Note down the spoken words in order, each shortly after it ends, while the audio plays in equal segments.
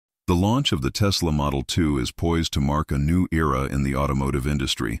The launch of the Tesla Model 2 is poised to mark a new era in the automotive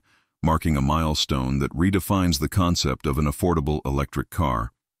industry, marking a milestone that redefines the concept of an affordable electric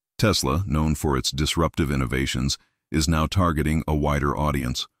car. Tesla, known for its disruptive innovations, is now targeting a wider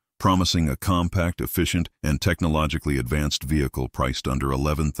audience, promising a compact, efficient, and technologically advanced vehicle priced under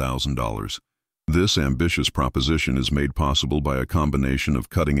 $11,000. This ambitious proposition is made possible by a combination of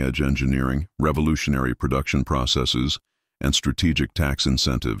cutting-edge engineering, revolutionary production processes, and strategic tax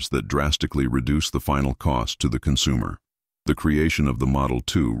incentives that drastically reduce the final cost to the consumer. The creation of the Model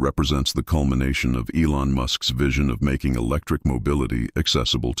 2 represents the culmination of Elon Musk's vision of making electric mobility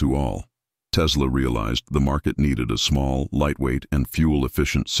accessible to all. Tesla realized the market needed a small, lightweight, and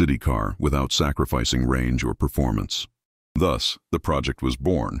fuel-efficient city car without sacrificing range or performance. Thus, the project was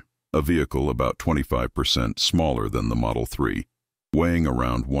born, a vehicle about 25% smaller than the Model 3, weighing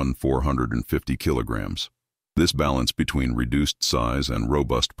around 450 kilograms. This balance between reduced size and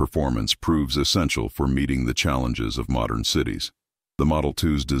robust performance proves essential for meeting the challenges of modern cities. The Model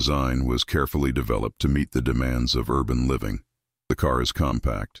 2's design was carefully developed to meet the demands of urban living. The car is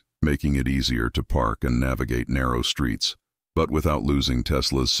compact, making it easier to park and navigate narrow streets, but without losing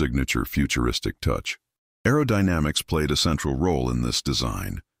Tesla's signature futuristic touch. Aerodynamics played a central role in this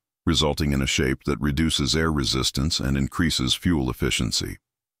design, resulting in a shape that reduces air resistance and increases fuel efficiency.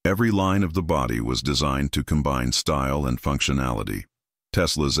 Every line of the body was designed to combine style and functionality.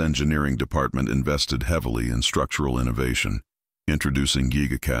 Tesla's engineering department invested heavily in structural innovation, introducing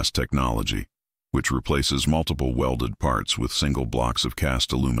gigacast technology, which replaces multiple welded parts with single blocks of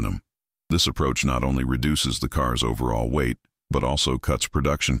cast aluminum. This approach not only reduces the car's overall weight, but also cuts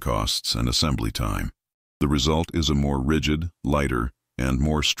production costs and assembly time. The result is a more rigid, lighter, and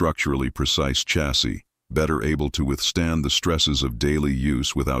more structurally precise chassis, better able to withstand the stresses of daily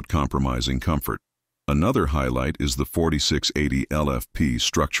use without compromising comfort. Another highlight is the 4680 LFP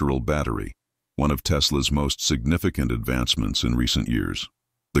structural battery, one of Tesla's most significant advancements in recent years.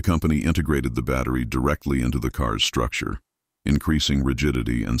 The company integrated the battery directly into the car's structure, increasing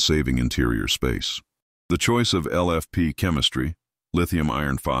rigidity and saving interior space. The choice of LFP chemistry, lithium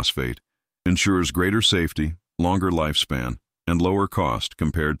iron phosphate, ensures greater safety, longer lifespan, and lower cost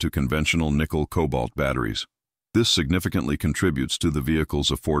compared to conventional nickel-cobalt batteries. This significantly contributes to the vehicle's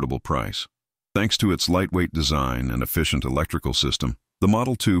affordable price. Thanks to its lightweight design and efficient electrical system, the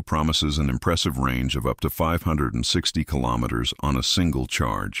Model 2 promises an impressive range of up to 560 kilometers on a single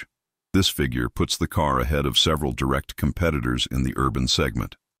charge. This figure puts the car ahead of several direct competitors in the urban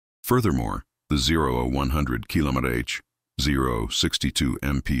segment. Furthermore, the 0-100 km/h, 0-62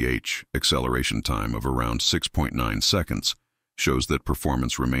 mph acceleration time of around 6.9 seconds shows that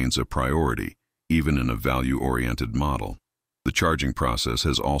performance remains a priority, even in a value-oriented model. The charging process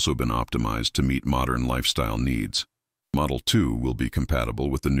has also been optimized to meet modern lifestyle needs. Model 2 will be compatible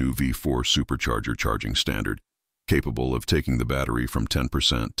with the new V4 supercharger charging standard, capable of taking the battery from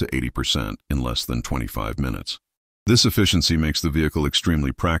 10% to 80% in less than 25 minutes. This efficiency makes the vehicle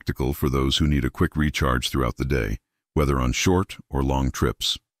extremely practical for those who need a quick recharge throughout the day, whether on short or long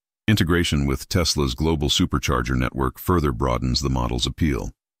trips. Integration with Tesla's global supercharger network further broadens the model's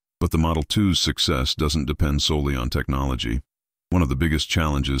appeal. But the Model 2's success doesn't depend solely on technology. One of the biggest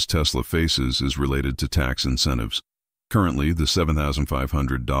challenges Tesla faces is related to tax incentives. Currently, the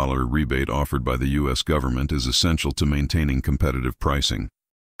 $7,500 rebate offered by the U.S. government is essential to maintaining competitive pricing.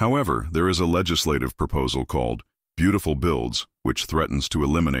 However, there is a legislative proposal called Beautiful Builds, which threatens to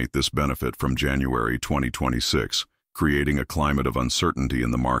eliminate this benefit from January 2026, creating a climate of uncertainty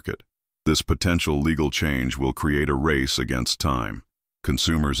in the market. This potential legal change will create a race against time.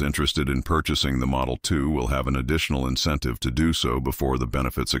 Consumers interested in purchasing the Model 2 will have an additional incentive to do so before the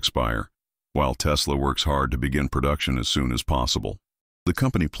benefits expire, while Tesla works hard to begin production as soon as possible. The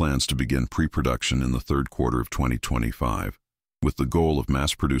company plans to begin pre-production in the third quarter of 2025, with the goal of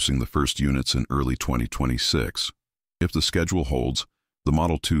mass-producing the first units in early 2026. If the schedule holds, the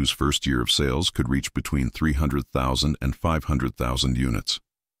Model 2's first year of sales could reach between 300,000 and 500,000 units,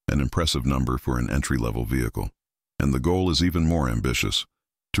 an impressive number for an entry-level vehicle. And the goal is even more ambitious,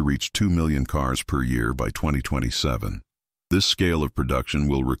 to reach 2 million cars per year by 2027. This scale of production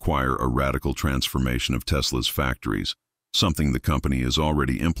will require a radical transformation of Tesla's factories, something the company is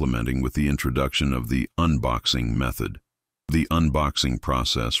already implementing with the introduction of the unboxing method. The unboxing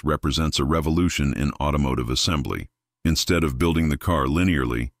process represents a revolution in automotive assembly. Instead of building the car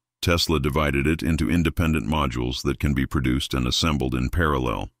linearly, Tesla divided it into independent modules that can be produced and assembled in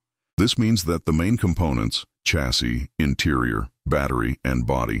parallel. This means that the main components, chassis, interior, battery, and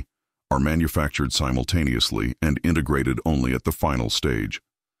body, are manufactured simultaneously and integrated only at the final stage.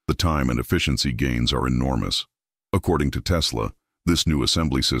 The time and efficiency gains are enormous. According to Tesla, This new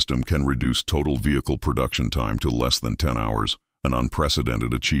assembly system can reduce total vehicle production time to less than 10 hours, an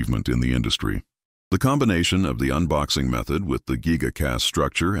unprecedented achievement in the industry. The combination of the unboxing method with the gigacast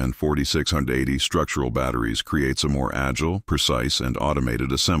structure and 4680 structural batteries creates a more agile, precise, and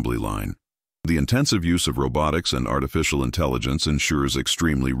automated assembly line. The intensive use of robotics and artificial intelligence ensures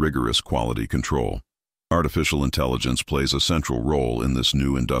extremely rigorous quality control. Artificial intelligence plays a central role in this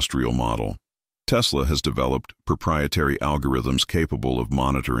new industrial model. Tesla has developed proprietary algorithms capable of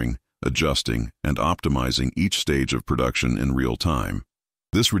monitoring, adjusting, and optimizing each stage of production in real time.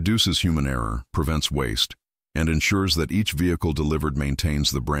 This reduces human error, prevents waste, and ensures that each vehicle delivered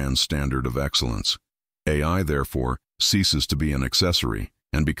maintains the brand's standard of excellence. AI, therefore, ceases to be an accessory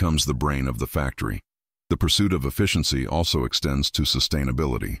and becomes the brain of the factory. The pursuit of efficiency also extends to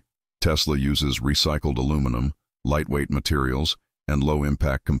sustainability. Tesla uses recycled aluminum, lightweight materials, and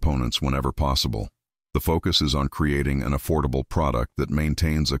low-impact components whenever possible. The focus is on creating an affordable product that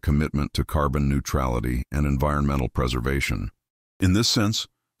maintains a commitment to carbon neutrality and environmental preservation. In this sense,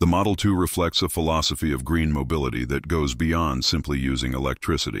 the Model 2 reflects a philosophy of green mobility that goes beyond simply using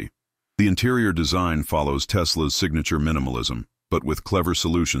electricity. The interior design follows Tesla's signature minimalism, but with clever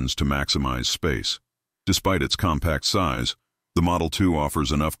solutions to maximize space. Despite its compact size, the Model 2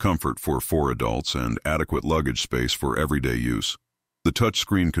 offers enough comfort for 4 adults and adequate luggage space for everyday use. The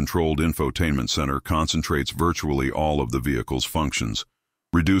touchscreen-controlled infotainment center concentrates virtually all of the vehicle's functions,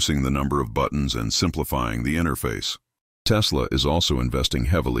 reducing the number of buttons and simplifying the interface. Tesla is also investing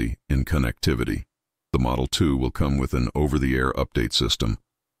heavily in connectivity. The Model 2 will come with an over-the-air update system,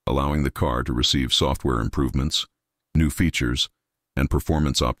 allowing the car to receive software improvements, new features, and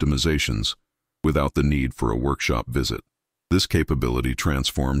performance optimizations without the need for a workshop visit. This capability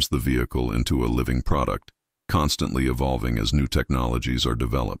transforms the vehicle into a living product, constantly evolving as new technologies are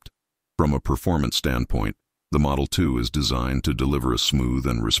developed. From a performance standpoint, the Model 2 is designed to deliver a smooth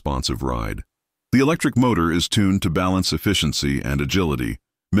and responsive ride. The electric motor is tuned to balance efficiency and agility,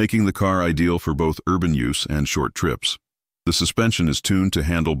 making the car ideal for both urban use and short trips. The suspension is tuned to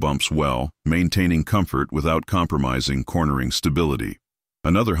handle bumps well, maintaining comfort without compromising cornering stability.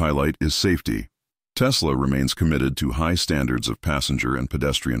 Another highlight is safety. Tesla remains committed to high standards of passenger and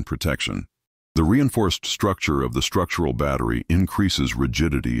pedestrian protection. The reinforced structure of the structural battery increases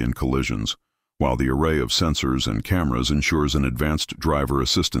rigidity in collisions, while the array of sensors and cameras ensures an advanced driver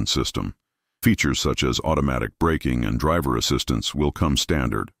assistance system. Features such as automatic braking and driver assistance will come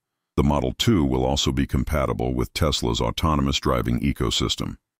standard. The Model 2 will also be compatible with Tesla's autonomous driving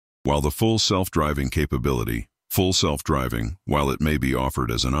ecosystem. While the full self-driving while it may be offered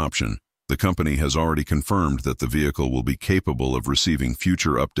as an option, the company has already confirmed that the vehicle will be capable of receiving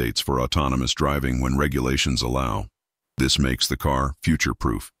future updates for autonomous driving when regulations allow. This makes the car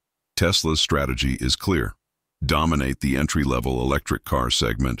future-proof. Tesla's strategy is clear. Dominate the entry-level electric car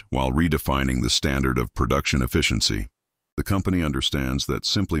segment while redefining the standard of production efficiency. The company understands that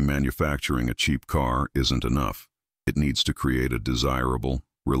simply manufacturing a cheap car isn't enough. It needs to create a desirable,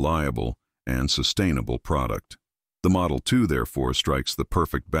 reliable, and sustainable product. The Model 2 therefore strikes the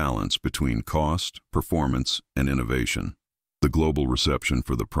perfect balance between cost, performance, and innovation. The global reception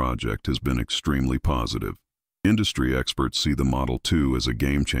for the project has been extremely positive. Industry experts see the Model 2 as a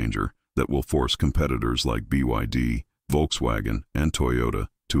game-changer that will force competitors like BYD, Volkswagen, and Toyota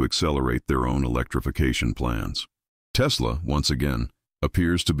to accelerate their own electrification plans. Tesla, once again,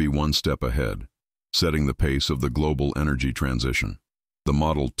 appears to be one step ahead, setting the pace of the global energy transition. The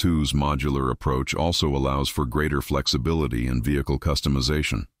Model 2's modular approach also allows for greater flexibility in vehicle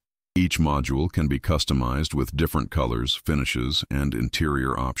customization. Each module can be customized with different colors, finishes, and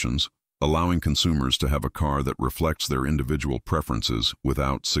interior options, allowing consumers to have a car that reflects their individual preferences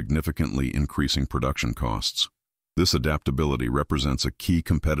without significantly increasing production costs. This adaptability represents a key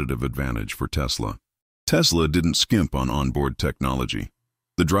competitive advantage for Tesla. Tesla didn't skimp on onboard technology.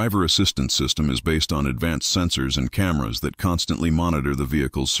 The driver assistance system is based on advanced sensors and cameras that constantly monitor the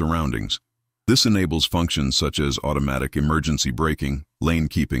vehicle's surroundings. This enables functions such as automatic emergency braking, lane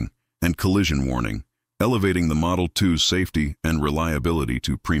keeping, and collision warning, elevating the Model 2's safety and reliability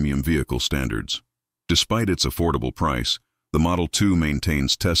to premium vehicle standards. Despite its affordable price, the Model 2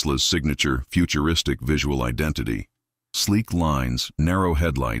 maintains Tesla's signature futuristic visual identity. Sleek lines, narrow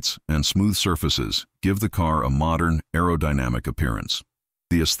headlights, and smooth surfaces give the car a modern, aerodynamic appearance.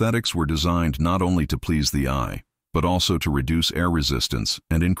 The aesthetics were designed not only to please the eye, but also to reduce air resistance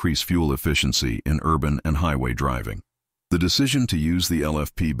and increase fuel efficiency in urban and highway driving. The decision to use the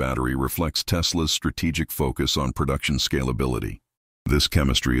LFP battery reflects Tesla's strategic focus on production scalability. This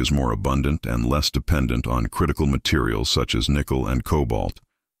chemistry is more abundant and less dependent on critical materials such as nickel and cobalt,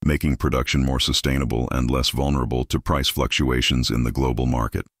 making production more sustainable and less vulnerable to price fluctuations in the global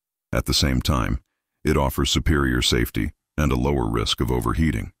market. At the same time, it offers superior safety and a lower risk of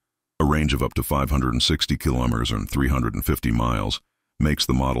overheating. A range of up to 560 kilometers and 350 miles makes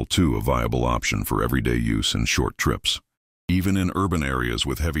the Model 2 a viable option for everyday use and short trips. Even in urban areas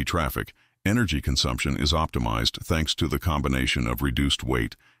with heavy traffic, energy consumption is optimized thanks to the combination of reduced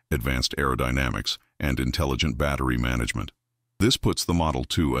weight, advanced aerodynamics, and intelligent battery management. This puts the Model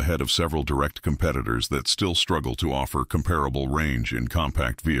 2 ahead of several direct competitors that still struggle to offer comparable range in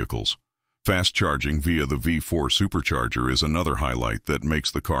compact vehicles. Fast charging via the V4 supercharger is another highlight that makes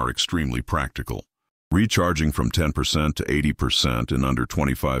the car extremely practical. Recharging from 10% to 80% in under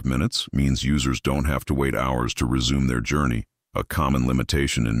 25 minutes means users don't have to wait hours to resume their journey, a common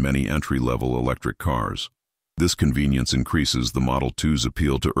limitation in many entry-level electric cars. This convenience increases the Model 2's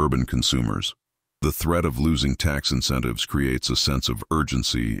appeal to urban consumers. The threat of losing tax incentives creates a sense of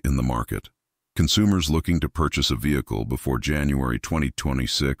urgency in the market. Consumers looking to purchase a vehicle before January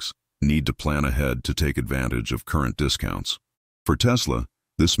 2026 need to plan ahead to take advantage of current discounts. For Tesla,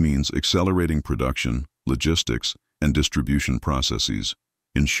 this means accelerating production, logistics, and distribution processes,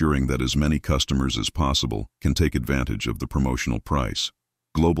 ensuring that as many customers as possible can take advantage of the promotional price.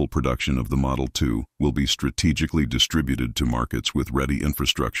 Global production of the Model 2 will be strategically distributed to markets with ready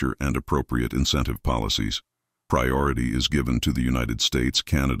infrastructure and appropriate incentive policies. Priority is given to the United States,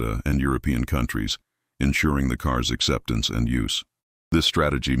 Canada, and European countries, ensuring the car's acceptance and use. This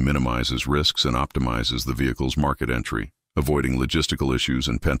strategy minimizes risks and optimizes the vehicle's market entry, avoiding logistical issues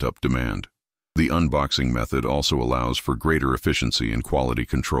and pent-up demand. The unboxing method also allows for greater efficiency and quality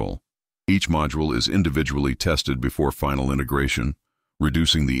control. Each module is individually tested before final integration,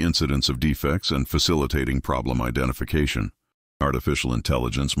 reducing the incidence of defects and facilitating problem identification. Artificial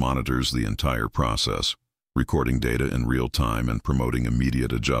intelligence monitors the entire process, recording data in real time and promoting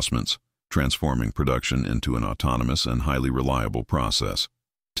immediate adjustments, transforming production into an autonomous and highly reliable process.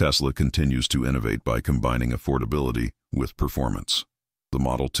 Tesla continues to innovate by combining affordability with performance. The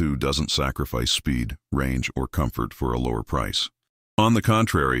Model 2 doesn't sacrifice speed, range, or comfort for a lower price. On the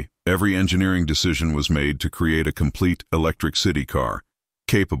contrary, every engineering decision was made to create a complete electric city car,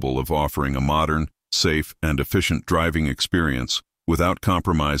 capable of offering a modern, safe, and efficient driving experience without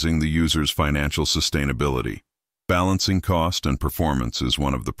compromising the user's financial sustainability. Balancing cost and performance is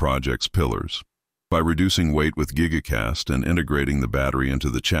one of the project's pillars. By reducing weight with gigacast and integrating the battery into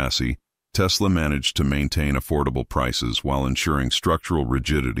the chassis, Tesla managed to maintain affordable prices while ensuring structural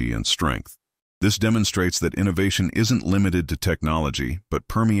rigidity and strength. This demonstrates that innovation isn't limited to technology, but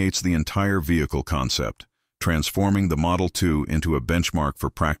permeates the entire vehicle concept, transforming the Model 2 into a benchmark for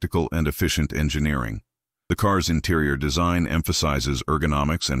practical and efficient engineering. The car's interior design emphasizes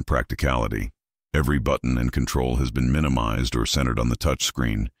ergonomics and practicality. Every button and control has been minimized or centered on the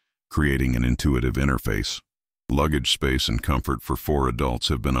touchscreen, creating an intuitive interface. Luggage space and comfort for 4 adults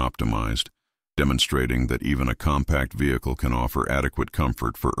have been optimized, demonstrating that even a compact vehicle can offer adequate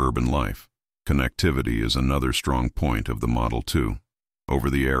comfort for urban life. Connectivity is another strong point of the Model 2.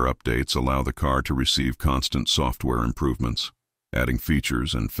 Over-the-air updates allow the car to receive constant software improvements, adding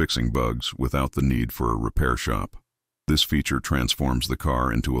features and fixing bugs without the need for a repair shop. This feature transforms the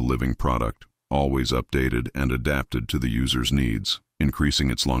car into a living product, always updated and adapted to the user's needs,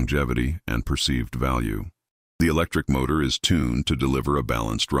 increasing its longevity and perceived value. The electric motor is tuned to deliver a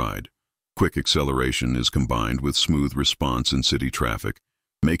balanced ride. Quick acceleration is combined with smooth response in city traffic,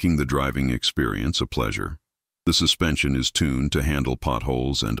 making the driving experience a pleasure. The suspension is tuned to handle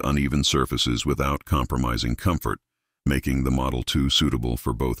potholes and uneven surfaces without compromising comfort, making the Model 2 suitable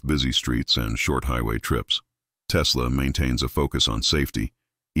for both busy streets and short highway trips. Tesla maintains a focus on safety,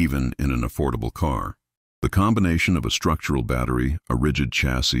 even in an affordable car. The combination of a structural battery, a rigid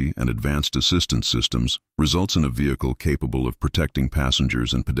chassis, and advanced assistance systems results in a vehicle capable of protecting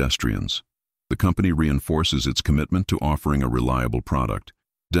passengers and pedestrians. The company reinforces its commitment to offering a reliable product,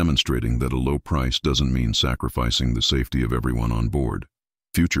 demonstrating that a low price doesn't mean sacrificing the safety of everyone on board.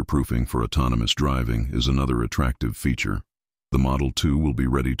 Future-proofing for autonomous driving is another attractive feature. The Model 2 will be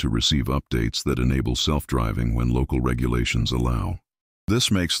ready to receive updates that enable self-driving when local regulations allow. This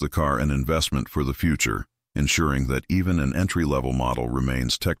makes the car an investment for the future, ensuring that even an entry-level model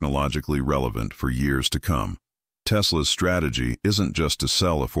remains technologically relevant for years to come. Tesla's strategy isn't just to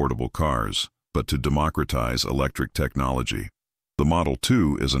sell affordable cars, but to democratize electric technology. The Model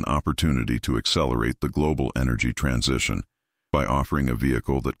 2 is an opportunity to accelerate the global energy transition by offering a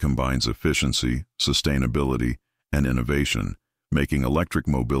vehicle that combines efficiency, sustainability, and innovation, making electric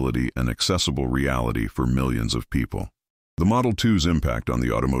mobility an accessible reality for millions of people. The Model 2's impact on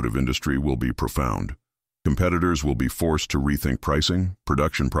the automotive industry will be profound. Competitors will be forced to rethink pricing,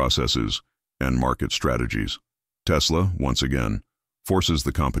 production processes, and market strategies. Tesla, once again, forces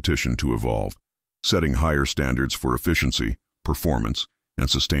the competition to evolve, setting higher standards for efficiency, performance, and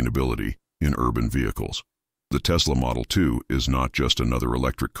sustainability in urban vehicles. The Tesla Model 2 is not just another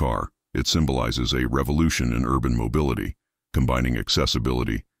electric car. It symbolizes a revolution in urban mobility, combining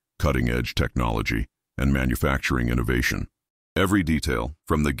accessibility, cutting-edge technology, and manufacturing innovation. Every detail,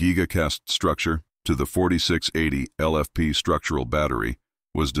 from the gigacast structure to the 4680 LFP structural battery,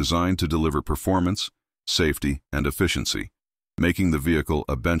 was designed to deliver performance, safety, and efficiency, making the vehicle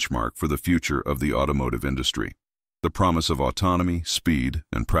a benchmark for the future of the automotive industry. The promise of autonomy, speed,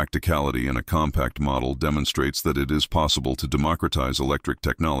 and practicality in a compact model demonstrates that it is possible to democratize electric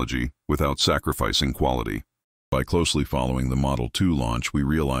technology without sacrificing quality. By closely following the Model 2 launch, we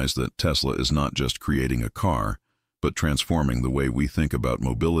realize that Tesla is not just creating a car, but transforming the way we think about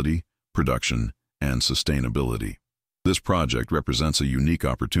mobility, production, and sustainability. This project represents a unique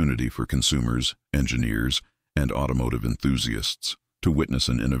opportunity for consumers, engineers, and automotive enthusiasts to witness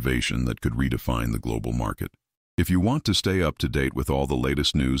an innovation that could redefine the global market. If you want to stay up to date with all the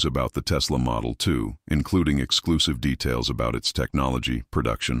latest news about the Tesla Model 2, including exclusive details about its technology,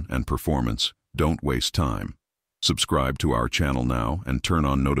 production, and performance, don't waste time. Subscribe to our channel now and turn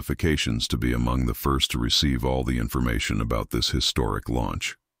on notifications to be among the first to receive all the information about this historic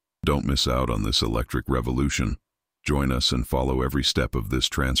launch. Don't miss out on this electric revolution. Join us and follow every step of this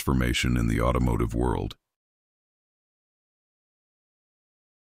transformation in the automotive world.